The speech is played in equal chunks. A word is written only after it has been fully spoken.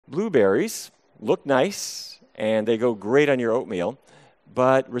Blueberries look nice, and they go great on your oatmeal,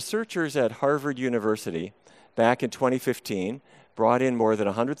 but researchers at Harvard University back in 2015 brought in more than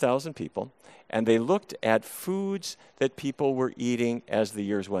 100,000 people, and they looked at foods that people were eating as the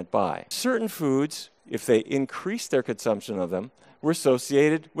years went by. Certain foods, if they increased their consumption of them, were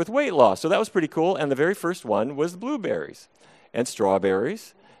associated with weight loss. So that was pretty cool, and the very first one was blueberries and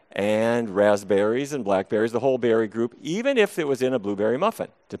strawberries and raspberries and blackberries, the whole berry group, even if it was in a blueberry muffin,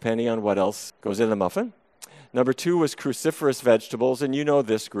 depending on what else goes in the muffin. Number 2 was cruciferous vegetables, and you know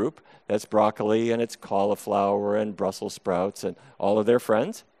this group. That's broccoli, and it's cauliflower and Brussels sprouts and all of their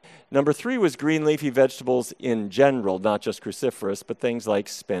friends. Number 3 was green leafy vegetables in general, not just cruciferous, but things like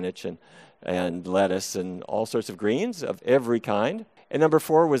spinach and lettuce and all sorts of greens of every kind. And number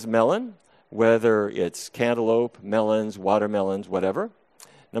 4 was melon, whether it's cantaloupe, melons, watermelons, whatever.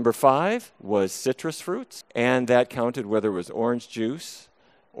 Number 5 was citrus fruits, and that counted whether it was orange juice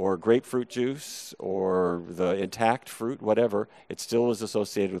or grapefruit juice or the intact fruit, whatever. It still was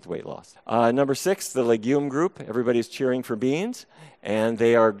associated with weight loss. Number 6, the legume group. Everybody's cheering for beans, and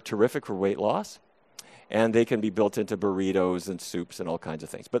they are terrific for weight loss. And they can be built into burritos and soups and all kinds of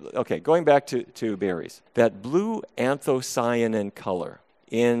things. But okay, going back to berries. That blue anthocyanin color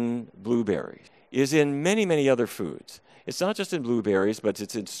in blueberries is in many, many other foods. It's not just in blueberries, but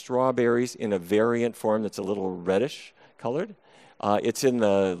it's in strawberries in a variant form that's a little reddish colored. It's in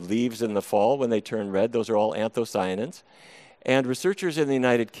the leaves in the fall when they turn red. Those are all anthocyanins. And researchers in the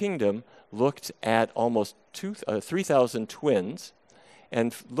United Kingdom looked at almost 3,000 twins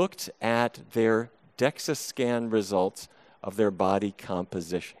and looked at their DEXA scan results of their body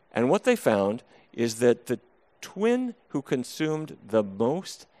composition. And what they found is that the twin who consumed the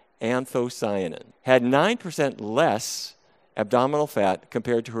most anthocyanin had 9% less abdominal fat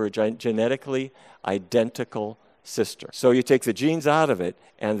compared to her genetically identical sister. So you take the genes out of it,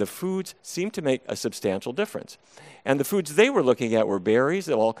 and the foods seem to make a substantial difference. And the foods they were looking at were berries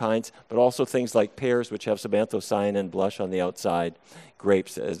of all kinds, but also things like pears, which have some anthocyanin blush on the outside,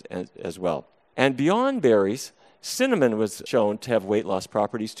 grapes as well. And beyond berries, cinnamon was shown to have weight loss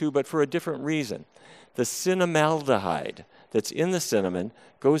properties too, but for a different reason. The cinnamaldehyde that's in the cinnamon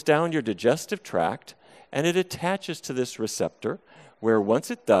goes down your digestive tract, and it attaches to this receptor, where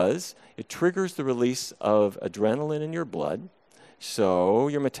once it does, it triggers the release of adrenaline in your blood, so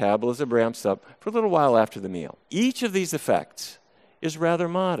your metabolism ramps up for a little while after the meal. Each of these effects is rather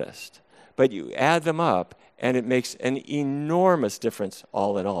modest, but you add them up, and it makes an enormous difference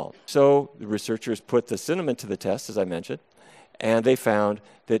all in all. So the researchers put the cinnamon to the test, as I mentioned, and they found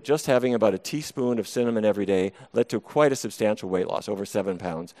that just having about a teaspoon of cinnamon every day led to quite a substantial weight loss, over 7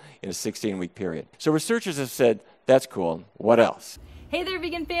 pounds in a 16-week period. So researchers have said, that's cool. What else? Hey there,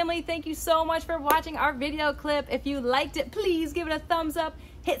 vegan family. Thank you so much for watching our video clip. If you liked it, please give it a thumbs up,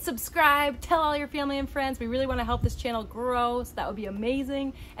 hit subscribe, tell all your family and friends. We really want to help this channel grow, so that would be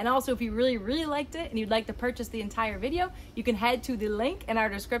amazing. And also, if you really, really liked it and you'd like to purchase the entire video, you can head to the link in our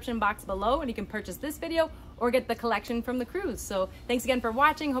description box below and you can purchase this video or get the collection from the cruise. So thanks again for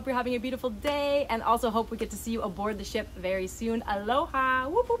watching. Hope you're having a beautiful day, and also hope we get to see you aboard the ship very soon. Aloha!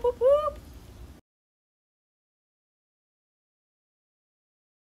 Whoop, whoop, whoop, whoop.